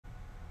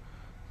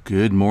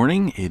Good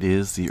morning. It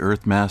is the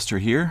Earthmaster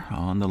here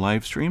on the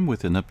live stream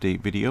with an update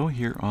video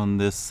here on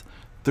this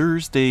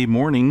Thursday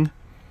morning,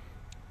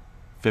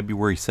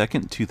 February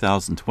 2nd,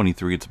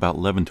 2023. It's about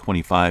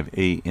 11:25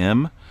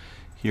 a.m.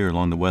 here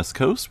along the West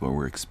Coast, where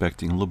we're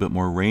expecting a little bit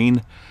more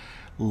rain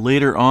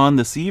later on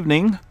this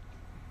evening.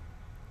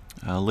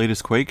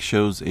 Latest quake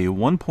shows a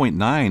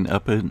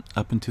 1.9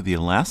 up into the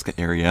Alaska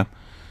area.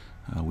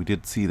 We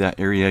did see that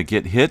area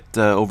get hit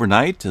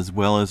overnight, as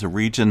well as a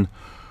region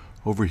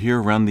over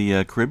here around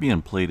the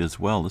Caribbean plate as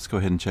well. Let's go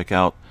ahead and check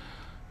out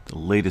the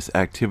latest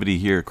activity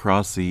here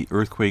across the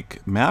earthquake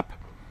map.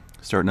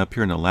 Starting up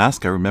here in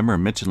Alaska. I remember I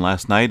mentioned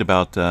last night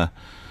about,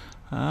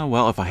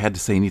 well, if I had to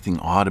say anything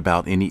odd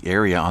about any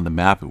area on the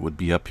map, it would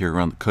be up here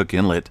around the Cook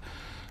Inlet,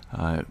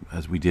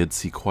 as we did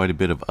see quite a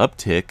bit of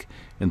uptick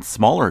in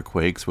smaller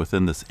quakes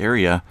within this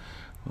area.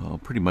 Well,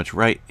 pretty much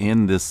right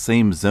in this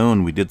same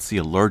zone, we did see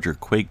a larger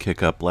quake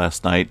kick up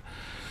last night.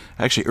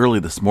 Actually,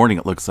 early this morning,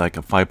 it looks like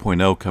a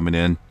 5.0 coming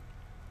in.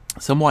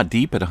 Somewhat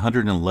deep at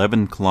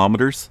 111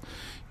 kilometers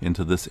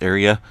into this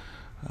area.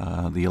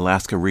 The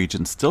Alaska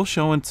region still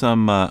showing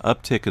some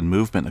uptick in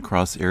movement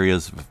across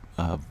areas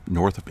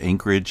north of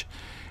Anchorage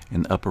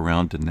and up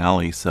around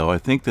Denali. So I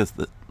think that's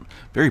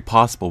very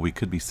possible we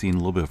could be seeing a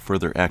little bit of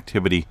further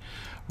activity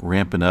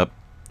ramping up,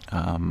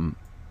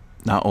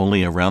 not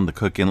only around the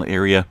Cook Inlet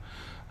area,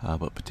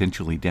 but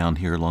potentially down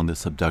here along the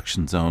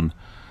subduction zone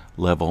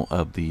level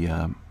of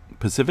the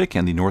Pacific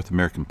and the North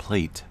American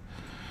plate.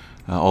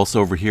 Also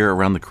over here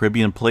around the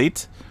Caribbean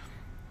plate,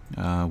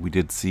 we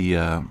did see,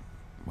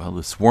 well,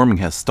 the swarming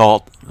has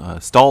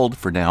stalled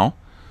for now.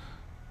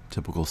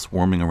 Typical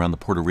swarming around the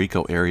Puerto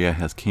Rico area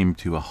has came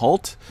to a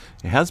halt.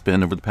 It has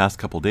been over the past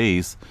couple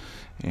days.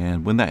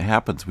 And when that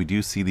happens, we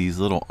do see these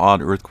little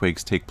odd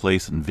earthquakes take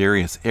place in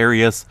various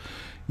areas.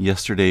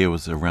 Yesterday it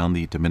was around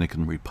the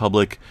Dominican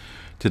Republic.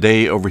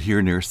 Today over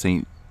here near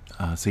St.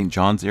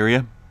 John's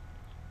area,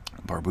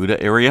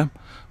 Barbuda area,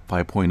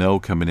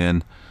 5.0 coming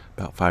in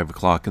about 5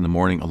 o'clock in the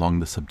morning along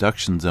the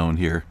subduction zone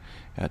here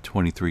at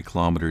 23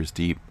 kilometers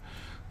deep.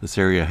 This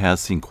area has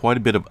seen quite a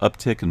bit of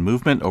uptick in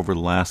movement over the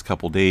last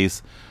couple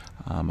days.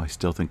 I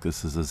still think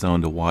this is a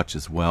zone to watch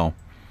as well.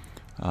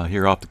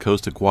 Here off the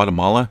coast of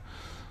Guatemala,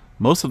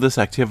 most of this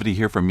activity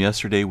here from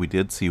yesterday, we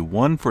did see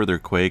one further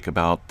quake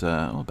about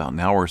an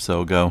hour or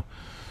so ago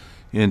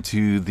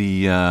into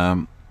the,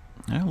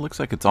 it looks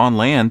like it's on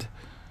land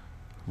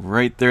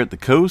right there at the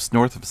coast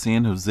north of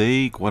San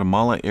Jose,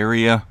 Guatemala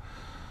area.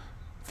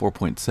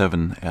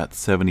 4.7 at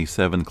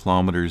 77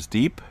 kilometers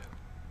deep.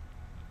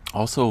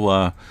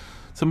 Also,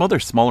 some other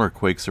smaller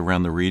quakes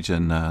around the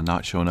region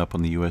not showing up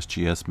on the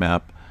USGS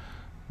map.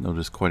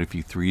 Notice quite a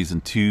few 3s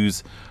and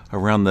 2s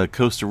around the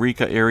Costa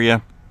Rica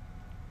area.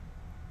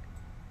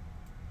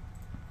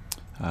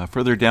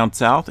 Further down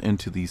south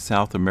into the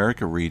South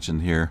America region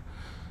here.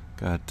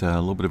 Got a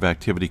little bit of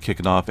activity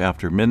kicking off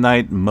after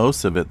midnight.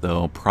 Most of it,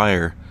 though,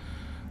 prior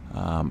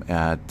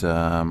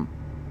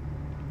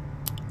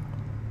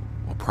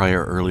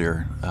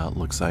earlier,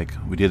 looks like.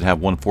 We did have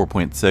one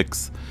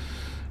 4.6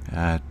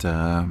 at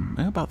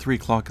about 3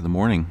 o'clock in the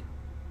morning.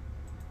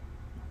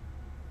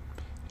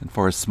 And as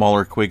far as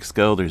smaller quakes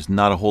go, there's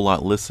not a whole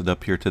lot listed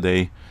up here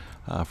today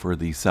for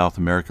the South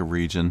America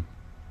region.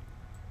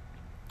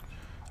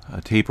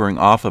 Tapering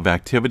off of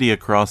activity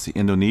across the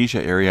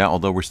Indonesia area,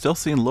 although we're still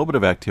seeing a little bit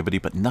of activity,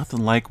 but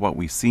nothing like what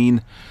we've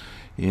seen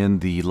in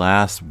the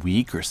last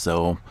week or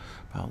so,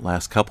 about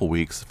last couple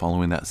weeks,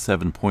 following that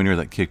 7-pointer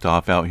that kicked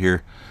off out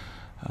here.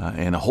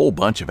 And a whole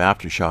bunch of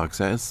aftershocks.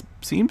 That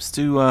seems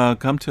to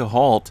come to a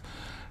halt,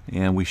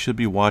 and we should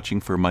be watching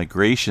for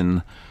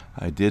migration.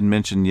 I did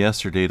mention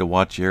yesterday to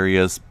watch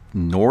areas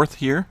north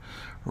here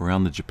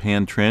around the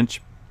Japan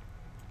Trench,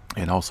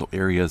 and also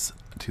areas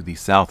to the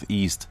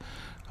southeast.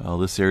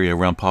 This area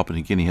around Papua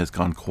New Guinea has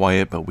gone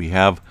quiet, but we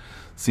have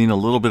seen a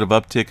little bit of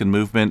uptick in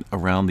movement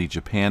around the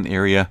Japan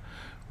area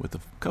with a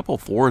couple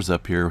 4s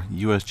up here.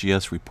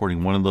 USGS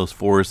reporting one of those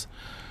 4s.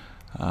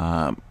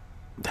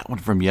 That one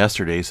from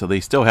yesterday, so they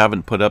still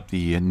haven't put up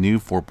the new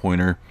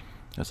 4-pointer.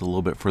 That's a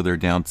little bit further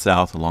down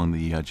south along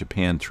the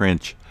Japan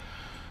Trench.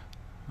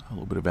 A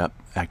little bit of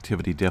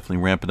activity definitely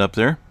ramping up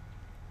there.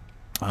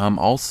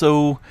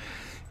 Also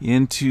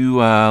into,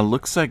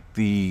 looks like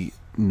the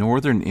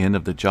northern end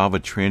of the Java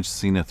Trench,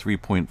 seen a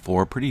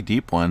 3.4, pretty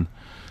deep one,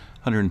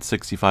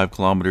 165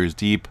 kilometers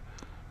deep.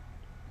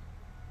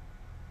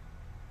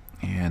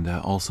 And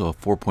also a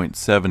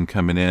 4.7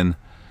 coming in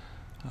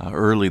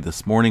early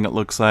this morning, it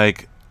looks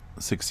like.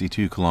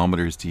 62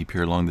 kilometers deep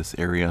here along this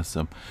area,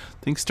 so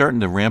things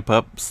starting to ramp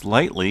up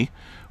slightly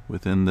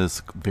within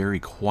this very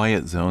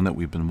quiet zone that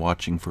we've been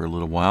watching for a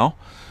little while.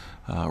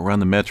 Around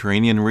the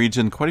Mediterranean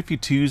region, quite a few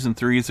 2s and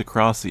 3s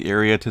across the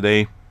area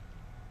today.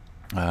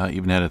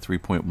 Even had a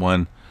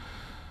 3.1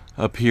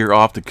 up here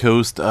off the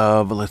coast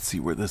of, let's see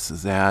where this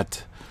is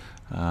at,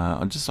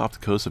 just off the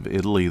coast of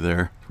Italy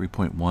there.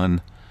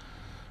 3.1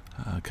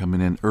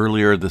 coming in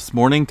earlier this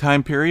morning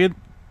time period.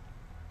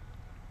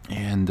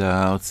 And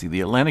let's see,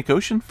 the Atlantic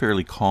Ocean,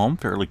 fairly calm,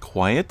 fairly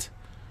quiet.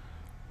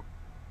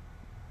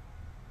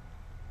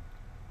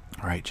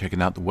 All right,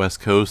 checking out the west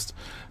coast.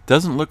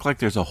 Doesn't look like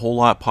there's a whole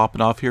lot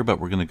popping off here, but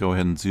we're going to go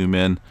ahead and zoom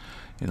in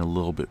a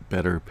little bit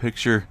better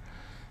picture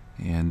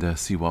and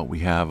see what we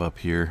have up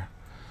here.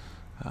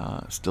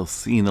 Still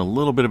seeing a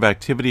little bit of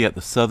activity at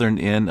the southern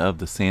end of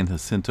the San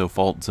Jacinto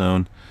fault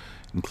zone,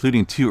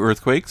 including 2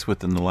 earthquakes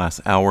within the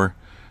last hour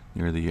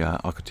near the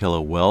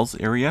Ocotillo Wells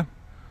area.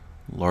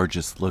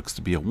 Largest looks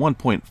to be a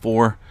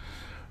 1.4.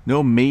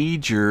 No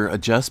major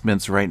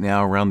adjustments right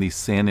now around the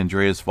San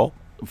Andreas fault.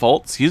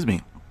 Excuse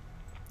me.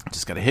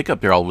 Just got a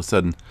hiccup there all of a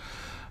sudden.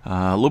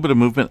 A little bit of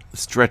movement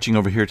stretching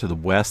over here to the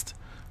west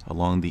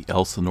along the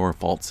Elsinore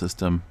fault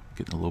system.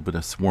 Getting a little bit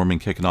of swarming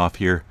kicking off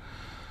here.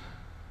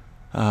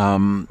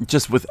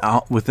 Just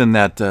within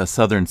that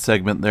southern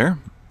segment there.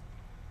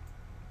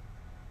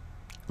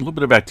 A little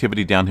bit of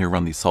activity down here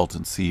around the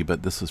Salton Sea,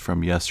 but this was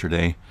from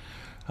yesterday.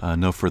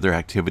 No further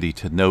activity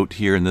to note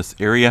here in this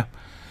area.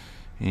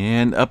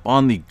 And up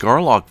on the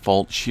Garlock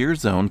Fault shear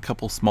zone, a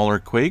couple smaller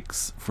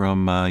quakes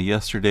from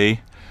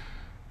yesterday.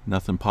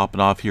 Nothing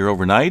popping off here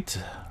overnight.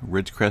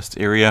 Ridgecrest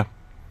area.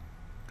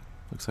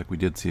 Looks like we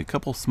did see a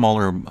couple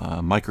smaller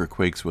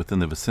microquakes within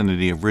the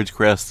vicinity of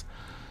Ridgecrest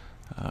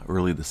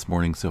early this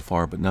morning so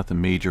far, but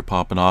nothing major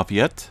popping off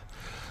yet.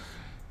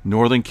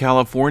 Northern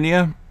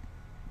California,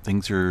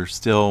 things are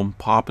still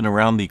popping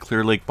around the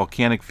Clear Lake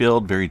volcanic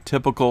field. Very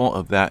typical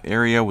of that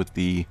area with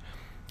the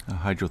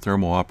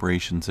hydrothermal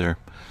operations there.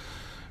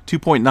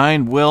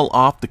 2.9 well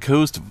off the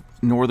coast of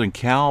northern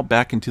Cal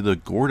back into the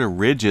Gorda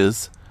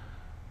Ridges.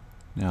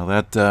 Now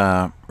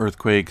that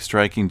earthquake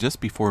striking just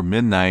before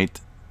midnight.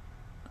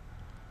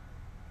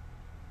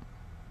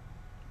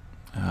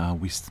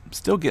 We're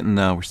still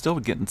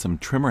getting some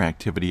tremor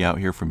activity out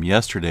here from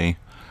yesterday.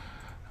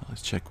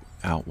 Let's check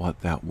out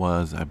what that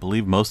was. I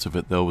believe most of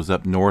it though was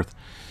up north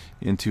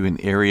into an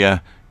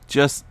area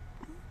just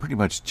pretty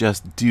much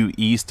just due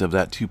east of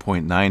that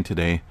 2.9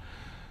 today.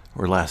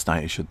 Or last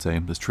night, I should say.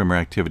 This tremor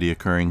activity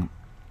occurring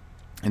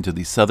into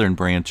the southern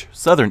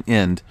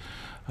end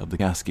of the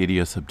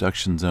Cascadia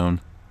subduction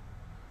zone.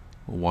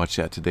 We'll watch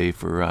that today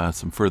for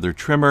some further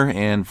tremor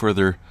and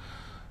further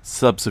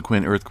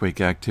subsequent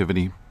earthquake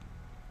activity.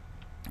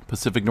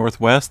 Pacific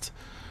Northwest,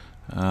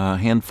 a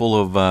handful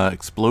of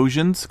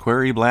explosions,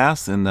 quarry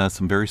blasts, and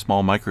some very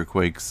small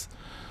microquakes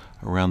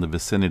around the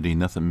vicinity.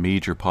 Nothing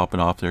major popping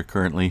off there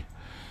currently.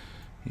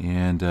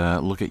 And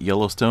look at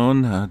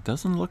Yellowstone.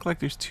 Doesn't look like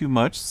there's too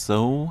much,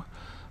 so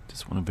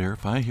just want to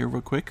verify here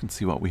real quick and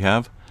see what we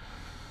have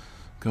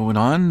going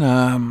on.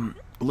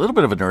 A little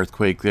bit of an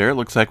earthquake there. It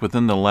looks like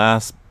within the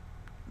last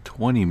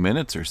 20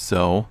 minutes or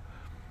so.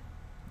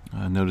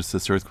 Notice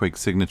this earthquake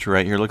signature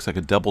right here. Looks like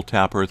a double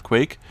tap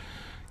earthquake.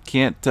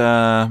 Can't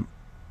trying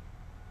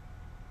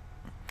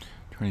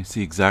to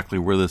see exactly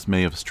where this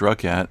may have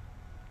struck at.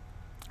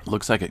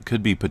 Looks like it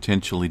could be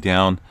potentially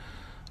down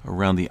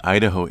around the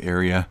Idaho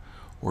area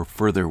or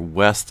further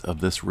west of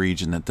this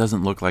region. It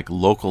doesn't look like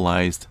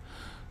localized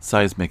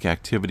seismic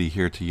activity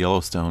here to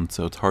Yellowstone,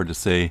 so it's hard to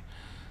say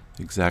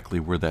exactly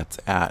where that's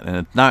at.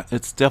 And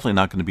it's definitely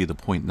not going to be the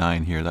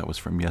 0.9 here. That was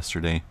from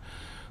yesterday.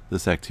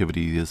 This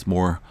activity is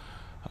more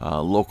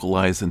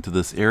localized into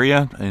this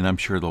area, and I'm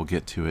sure they'll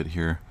get to it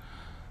here.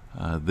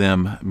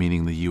 Them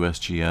meaning the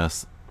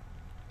USGS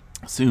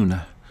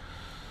soon.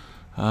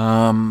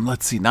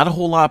 Let's see, not a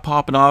whole lot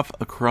popping off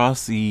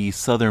across the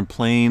southern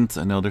plains.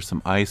 I know there's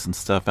some ice and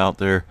stuff out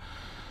there.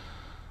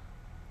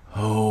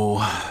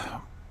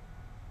 Oh,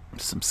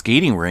 some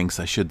skating rinks,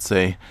 I should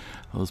say.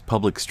 Those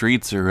public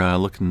streets are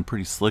looking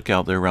pretty slick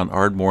out there around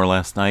Ardmore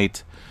last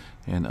night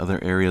and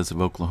other areas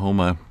of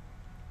Oklahoma.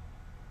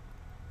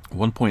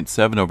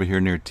 1.7 over here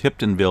near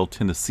Tiptonville,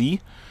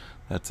 Tennessee.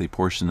 That's a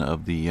portion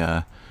of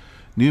the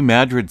New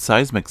Madrid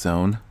seismic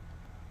zone.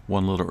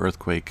 One little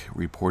earthquake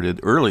reported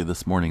early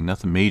this morning.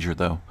 Nothing major,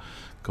 though,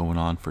 going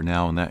on for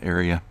now in that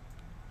area.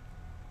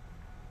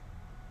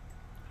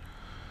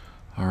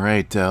 All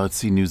right, let's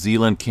see. New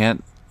Zealand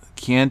can't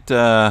forget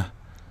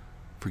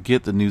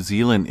the New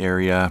Zealand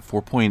area.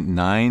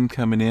 4.9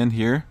 coming in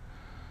here.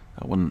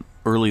 That one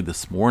early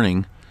this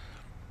morning.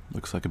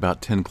 Looks like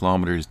about 10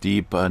 kilometers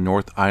deep.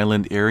 North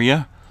Island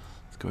area.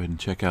 Let's go ahead and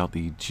check out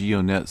the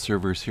GeoNet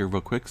servers here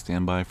real quick.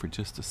 Stand by for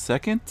just a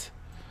second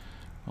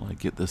while I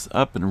get this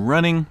up and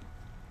running.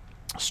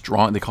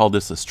 Strong. They call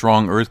this a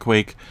strong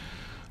earthquake.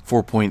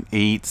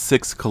 4.8,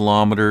 6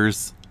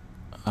 kilometers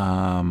deep.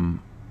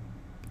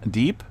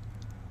 You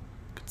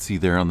can see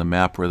there on the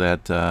map where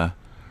that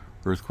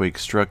earthquake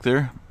struck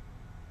there.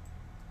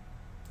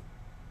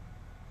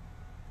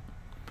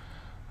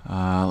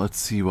 Let's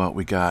see what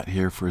we got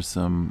here for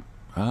some.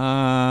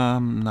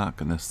 I'm not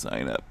going to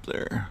sign up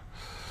there.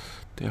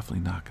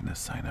 Definitely not going to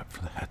sign up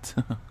for that.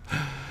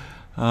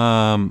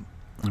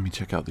 Let me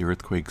check out the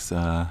earthquake's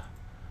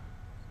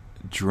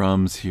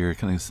drums here.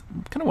 Kind of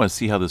want to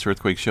see how this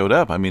earthquake showed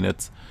up. I mean,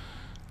 it's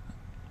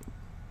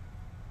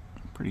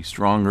a pretty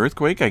strong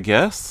earthquake, I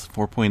guess.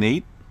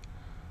 4.8.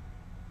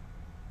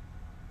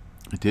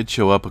 It did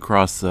show up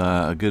across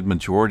a good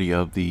majority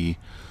of the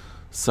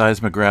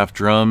seismograph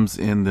drums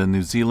in the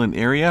New Zealand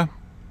area.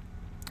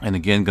 And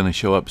again, going to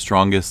show up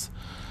strongest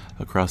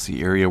across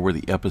the area where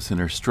the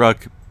epicenter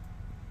struck.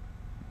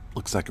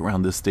 Looks like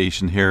around this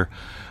station here.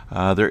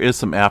 There is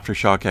some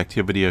aftershock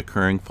activity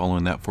occurring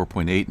following that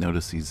 4.8.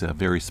 Notice these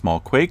very small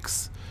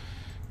quakes.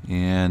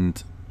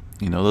 And,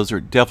 you know, those are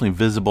definitely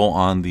visible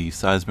on the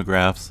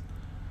seismographs.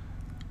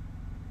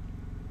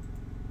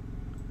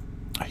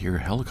 I hear a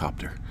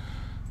helicopter.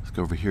 Let's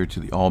go over here to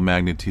the all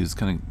magnitudes.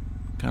 Kind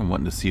of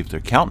wanting to see if they're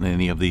counting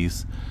any of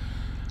these.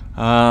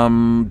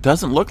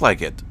 Doesn't look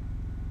like it.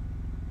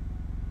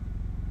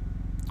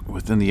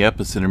 Within the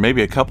epicenter,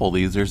 maybe a couple of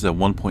these. There's a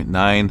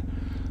 1.9.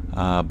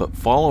 But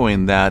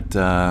following that,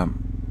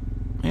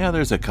 yeah,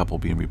 there's a couple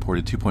being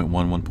reported. 2.1,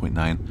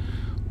 1.9.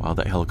 Wow,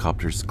 that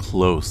helicopter's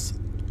close.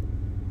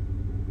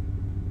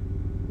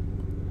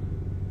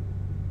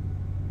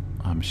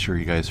 I'm sure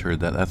you guys heard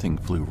that. That thing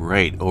flew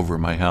right over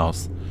my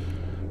house.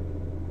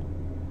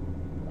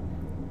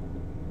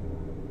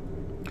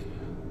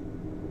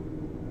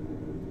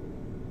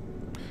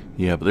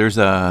 Yeah, but there's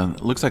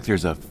looks like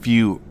there's a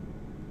few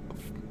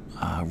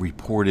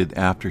reported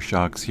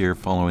aftershocks here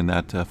following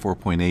that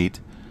 4.8.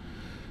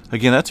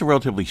 Again, that's a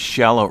relatively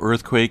shallow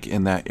earthquake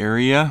in that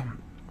area.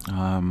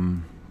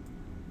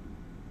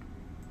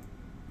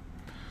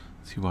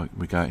 See what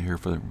we got here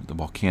for the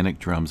volcanic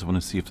drums. I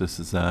want to see if this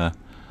is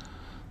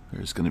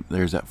there's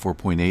that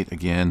 4.8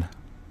 again.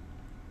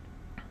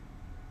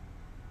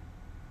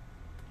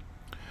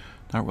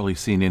 Not really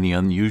seeing any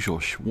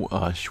unusual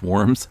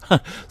swarms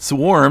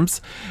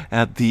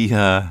at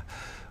the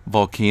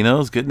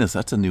volcanoes. Goodness,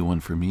 that's a new one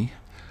for me.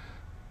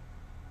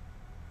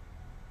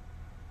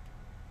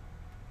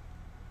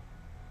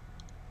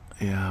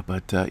 Yeah,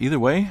 but either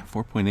way,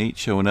 4.8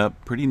 showing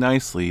up pretty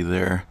nicely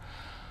there.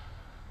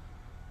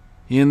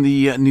 In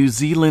the New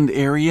Zealand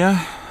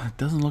area, it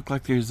doesn't look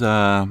like there's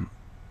a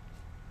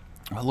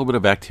little bit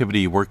of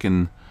activity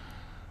working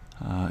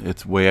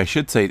its way. I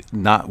should say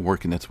not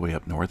working its way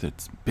up north.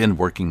 It's been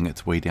working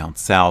its way down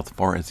south as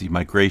far as the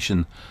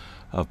migration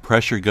of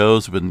pressure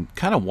goes. We've been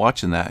kind of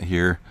watching that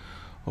here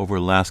over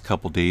the last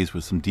couple days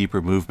with some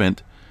deeper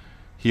movement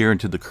here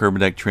into the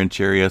Kermadec Trench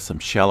area, some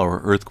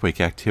shallower earthquake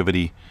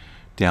activity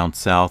down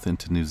south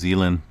into New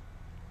Zealand.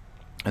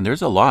 And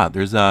there's a lot.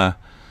 There's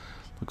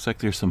looks like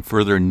there's some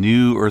further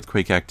new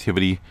earthquake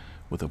activity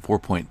with a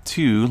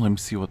 4.2. Let me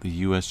see what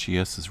the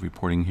USGS is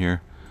reporting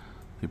here.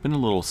 They've been a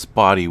little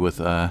spotty with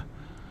now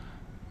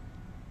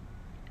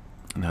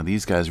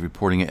these guys are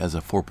reporting it as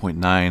a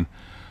 4.9,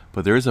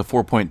 but there is a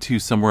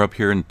 4.2 somewhere up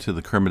here into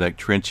the Kermadec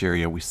Trench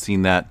area. We've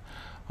seen that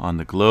on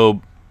the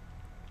globe.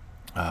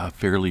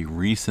 Fairly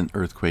recent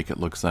earthquake, it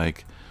looks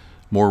like.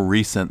 More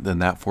recent than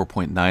that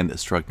 4.9 that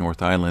struck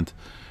North Island.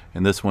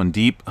 And this one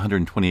deep,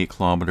 128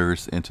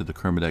 kilometers into the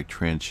Kermadec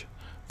Trench,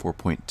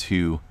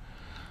 4.2.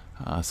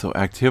 So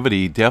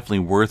activity definitely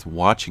worth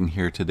watching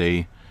here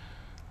today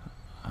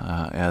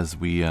as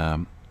we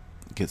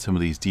get some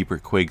of these deeper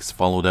quakes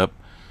followed up.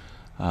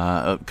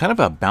 Kind of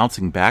a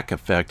bouncing back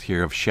effect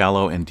here of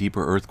shallow and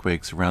deeper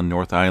earthquakes around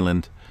North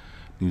Island,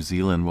 New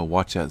Zealand. We'll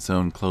watch that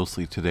zone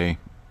closely today.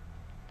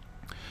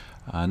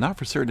 Not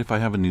for certain if I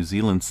have a New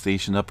Zealand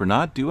station up or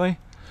not. Do I?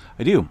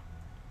 I do.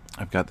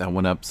 I've got that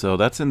one up. So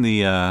that's in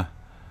the...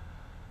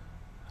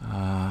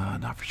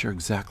 not for sure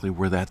exactly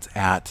where that's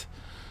at.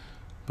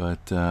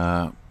 But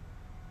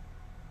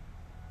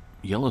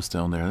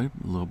Yellowstone there. A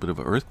little bit of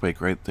an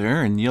earthquake right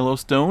there in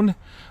Yellowstone.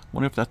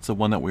 Wonder if that's the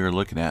one that we were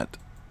looking at.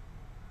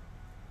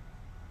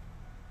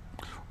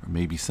 Or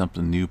maybe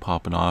something new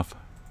popping off.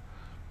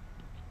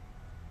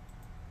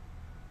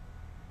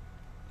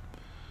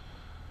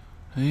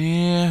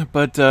 Yeah,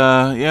 but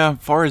yeah, as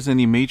far as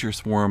any major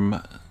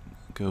swarm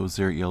goes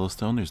there at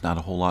Yellowstone, there's not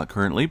a whole lot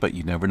currently, but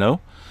you never know.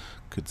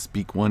 Could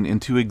speak one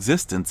into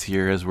existence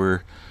here as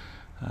we're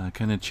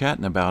kind of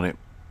chatting about it.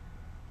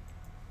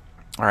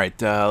 All right,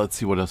 let's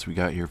see what else we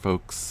got here,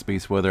 folks.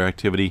 Space weather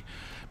activity.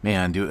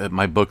 Man,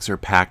 my books are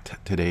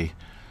packed today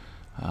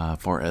as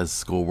far as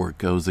schoolwork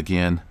goes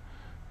again.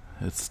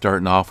 It's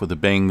starting off with a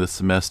bang this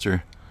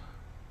semester.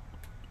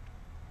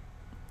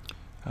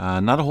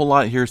 Not a whole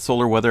lot here.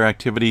 Solar weather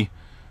activity.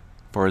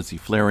 As far as the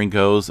flaring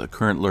goes, a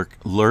current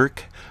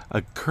look.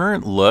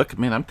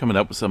 Man, I'm coming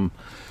up with some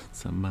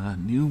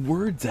new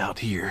words out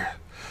here.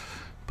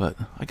 But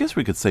I guess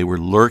we could say we're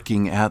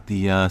lurking at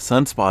the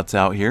sunspots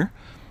out here.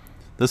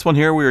 This one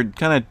here we were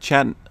kind of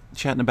chatting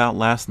about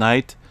last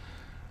night.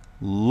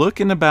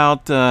 Looking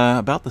about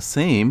the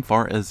same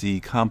far as the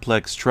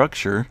complex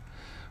structure.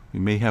 We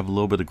may have a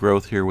little bit of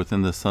growth here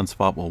within the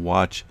sunspot we'll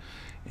watch.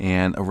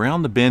 And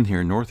around the bend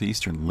here,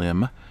 northeastern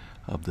limb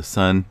of the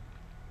sun,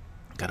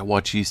 got to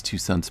watch these two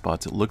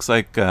sunspots. It looks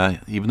like,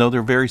 even though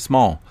they're very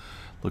small,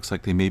 looks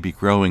like they may be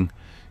growing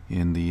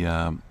in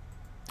the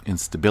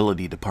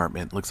instability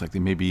department. Looks like they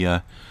may be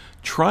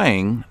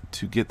trying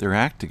to get their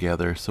act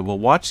together. So we'll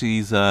watch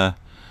these two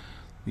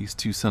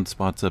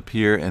sunspots up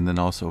here, and then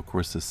also, of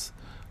course, this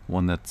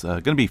one that's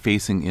going to be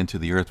facing into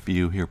the Earth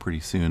view here pretty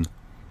soon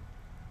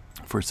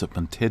for some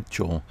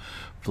potential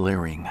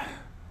flaring.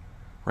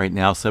 Right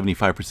now,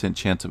 75%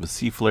 chance of a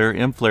C flare,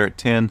 M flare at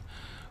 10,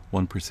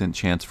 1%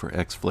 chance for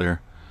X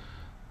flare.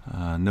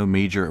 No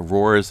major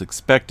auroras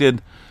expected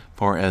as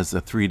far as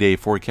the 3-day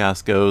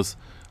forecast goes.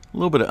 A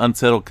little bit of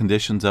unsettled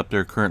conditions up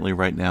there currently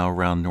right now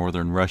around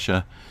northern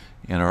Russia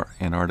and our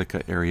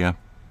Antarctica area.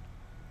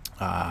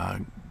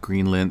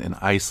 Greenland and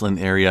Iceland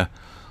area.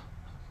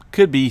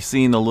 Could be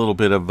seeing a little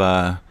bit of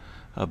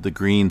the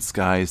green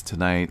skies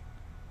tonight.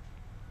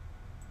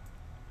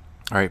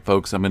 Alright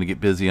folks, I'm going to get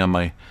busy on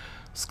my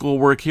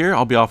schoolwork here.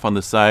 I'll be off on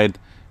the side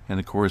and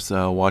of course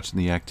watching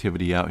the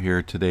activity out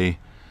here today,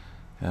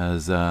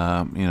 as you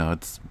know,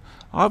 it's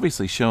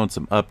obviously showing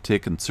some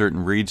uptick in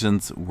certain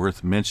regions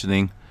worth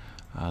mentioning.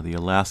 The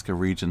Alaska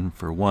region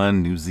for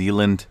one, New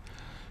Zealand,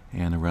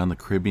 and around the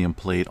Caribbean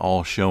plate,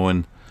 all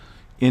showing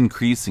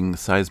increasing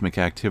seismic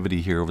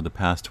activity here over the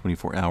past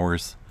 24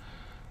 hours.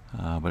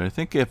 But I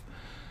think if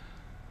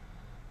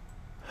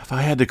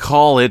I had to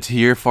call it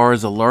here, as far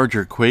as a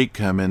larger quake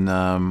coming,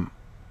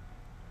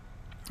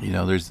 you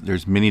know,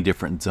 there's many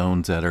different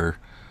zones that are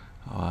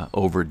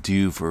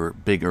overdue for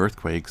big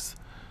earthquakes.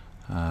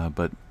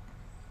 But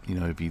you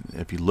know,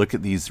 if you look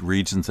at these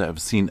regions that have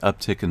seen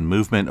uptick in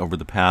movement over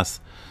the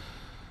past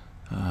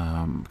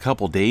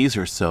couple days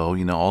or so,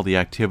 you know, all the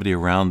activity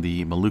around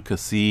the Molucca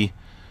Sea,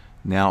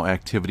 now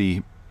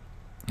activity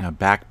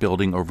back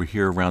building over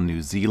here around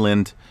New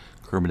Zealand,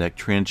 Kermadec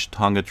Trench,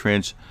 Tonga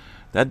Trench,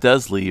 that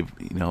does leave,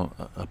 you know,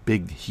 a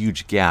big,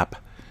 huge gap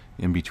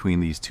in between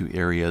these two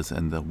areas,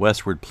 and the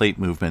westward plate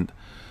movement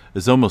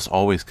is almost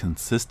always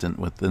consistent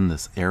within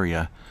this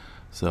area.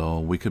 So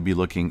we could be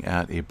looking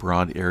at a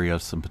broad area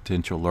of some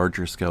potential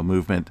larger scale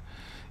movement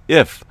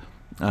if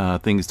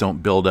things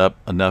don't build up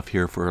enough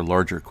here for a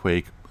larger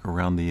quake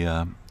around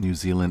the New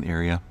Zealand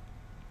area.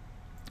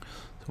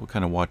 So we'll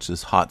kind of watch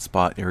this hot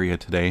spot area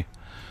today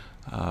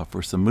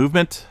for some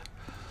movement.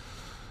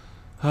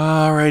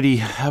 Alrighty,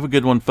 have a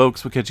good one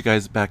folks. We'll catch you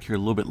guys back here a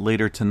little bit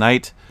later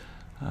tonight.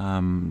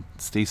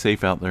 Stay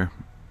safe out there.